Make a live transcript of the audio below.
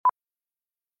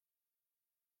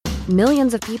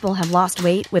Millions of people have lost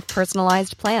weight with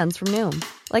personalized plans from Noom.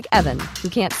 Like Evan, who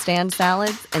can't stand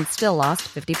salads and still lost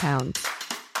 50 pounds.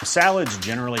 Salads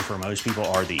generally for most people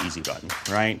are the easy button,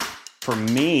 right? For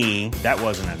me, that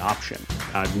wasn't an option.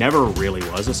 I never really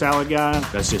was a salad guy.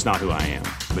 That's just not who I am.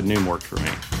 But Noom worked for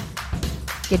me.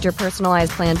 Get your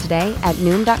personalized plan today at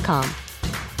Noom.com.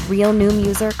 Real Noom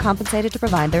user compensated to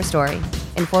provide their story.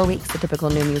 In 4 weeks, the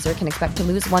typical Noom user can expect to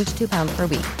lose 1 to 2 pounds per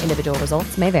week. Individual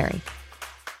results may vary.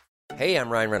 Hey, I'm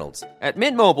Ryan Reynolds. At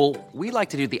Mint Mobile, we like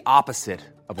to do the opposite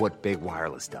of what Big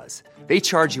Wireless does. They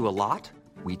charge you a lot,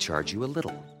 we charge you a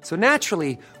little. So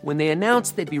naturally, when they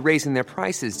announced they'd be raising their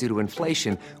prices due to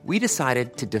inflation, we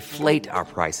decided to deflate our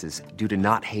prices due to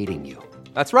not hating you.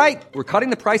 That's right. We're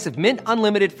cutting the price of Mint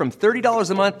Unlimited from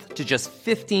 $30 a month to just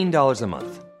 $15 a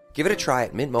month. Give it a try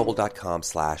at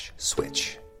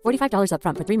mintmobile.com/switch. $45 up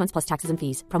front for 3 months plus taxes and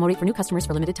fees. Promo rate for new customers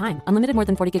for limited time. Unlimited more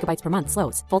than 40 gigabytes per month.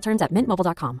 Slows full terms at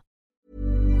mintmobile.com.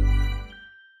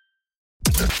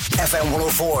 FM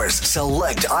 104's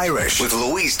Select Irish with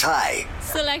Louise Ty.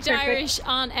 Select Irish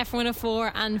on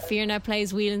F104, and Ferna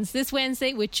plays Whelans this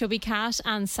Wednesday with Chubby Cat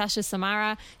and Sasha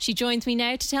Samara. She joins me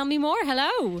now to tell me more.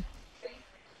 Hello.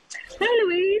 Hi,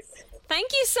 Louise.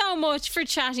 Thank you so much for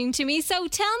chatting to me. So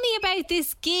tell me about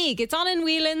this gig. It's on in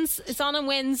Whelans. It's on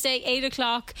Wednesday, 8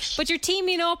 o'clock. But you're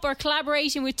teaming up or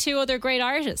collaborating with 2 other great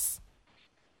artists.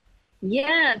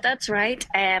 Yeah, that's right.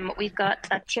 We've got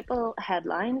a triple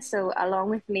headline. So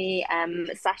along with me,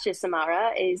 Sasha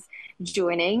Samara is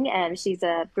joining. She's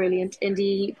a brilliant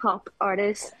indie pop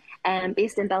artist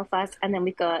based in Belfast. And then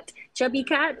we've got Chubby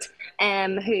Cat,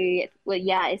 who,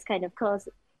 is kind of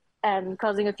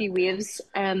causing a few waves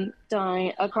down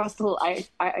across the whole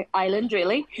island,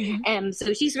 really. Mm-hmm.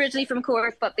 So she's originally from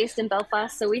Cork, but based in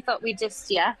Belfast. So we thought we'd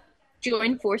just,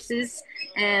 join forces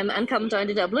and come down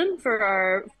to Dublin for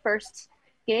our first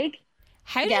gig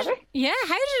together. How did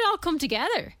it all come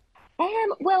together?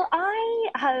 Well, I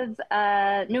have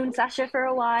known Sasha for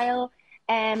a while,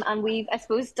 and we've, I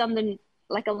suppose, done a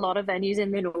lot of venues in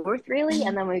the north, really,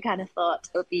 and then we kind of thought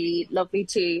it would be lovely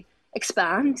to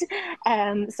expand.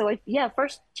 So I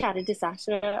first chatted to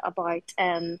Sasha about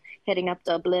hitting up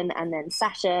Dublin, and then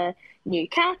Sasha knew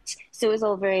Cat, so it was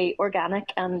all very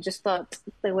organic, and just thought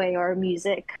the way our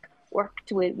music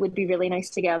worked would be really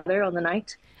nice together on the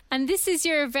night. And this is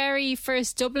your very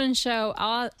first Dublin show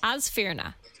as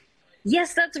Ferna.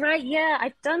 Yes, that's right. Yeah,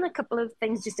 I've done a couple of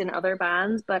things just in other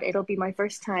bands, but it'll be my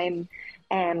first time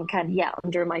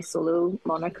under my solo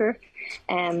moniker.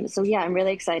 So yeah, I'm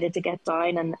really excited to get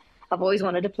down, and I've always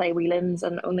wanted to play Whelans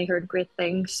and only heard great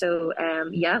things. So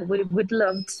would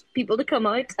love people to come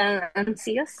out and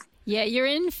see us. Yeah, you're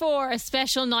in for a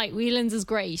special night. Whelans is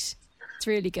great. It's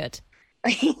really good.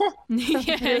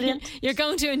 Brilliant. You're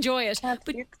going to enjoy it.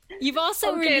 But you've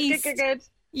also released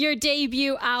your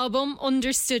debut album,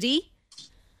 Understudy.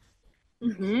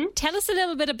 Mm-hmm. Tell us a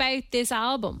little bit about this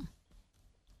album.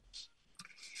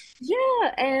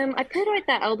 Yeah, I put out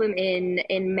that album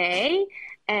in May.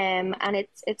 And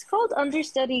it's called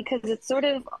Understudy because it's sort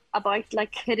of about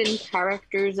like hidden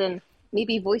characters and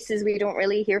maybe voices we don't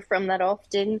really hear from that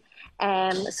often.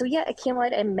 So yeah, it came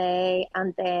out in May,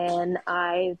 and then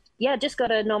I just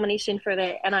got a nomination for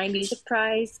the NI Music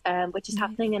Prize, which is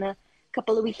happening in a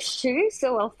couple of weeks too.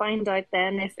 So I'll find out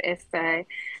then if I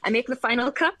make the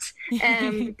final cut.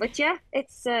 But yeah,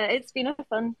 it's been a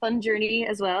fun journey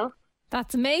as well.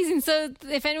 That's amazing. So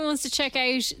if anyone wants to check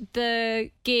out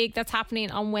the gig that's happening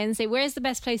on Wednesday, where's the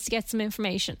best place to get some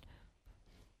information?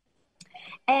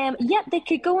 They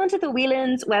could go onto the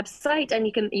Whelans website, and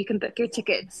you can book your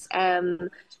tickets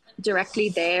directly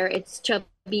there. It's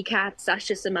Chubby Cat,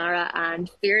 Sasha Samara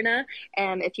and Ferna,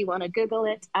 if you want to Google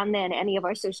it, and then any of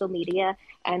our social media,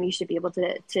 you should be able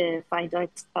to find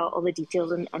out all the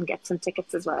details and get some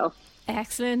tickets as well.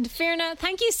 Excellent. Ferna,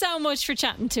 thank you so much for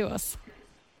chatting to us.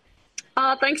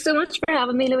 Thanks so much for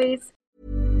having me, Louise.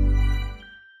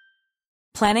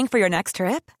 Planning for your next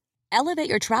trip? Elevate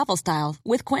your travel style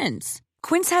with Quince.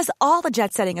 Quince has all the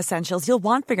jet-setting essentials you'll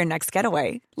want for your next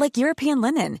getaway, like European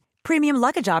linen, premium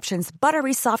luggage options,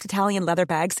 buttery soft Italian leather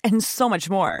bags, and so much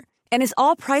more. And is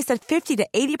all priced at 50 to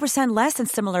 80% less than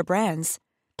similar brands.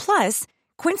 Plus,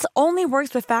 Quince only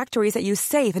works with factories that use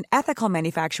safe and ethical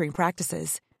manufacturing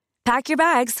practices. Pack your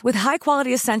bags with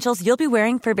high-quality essentials you'll be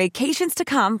wearing for vacations to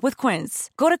come with Quince.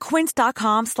 Go to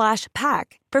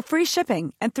quince.com/pack for free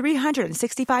shipping and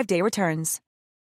 365-day returns.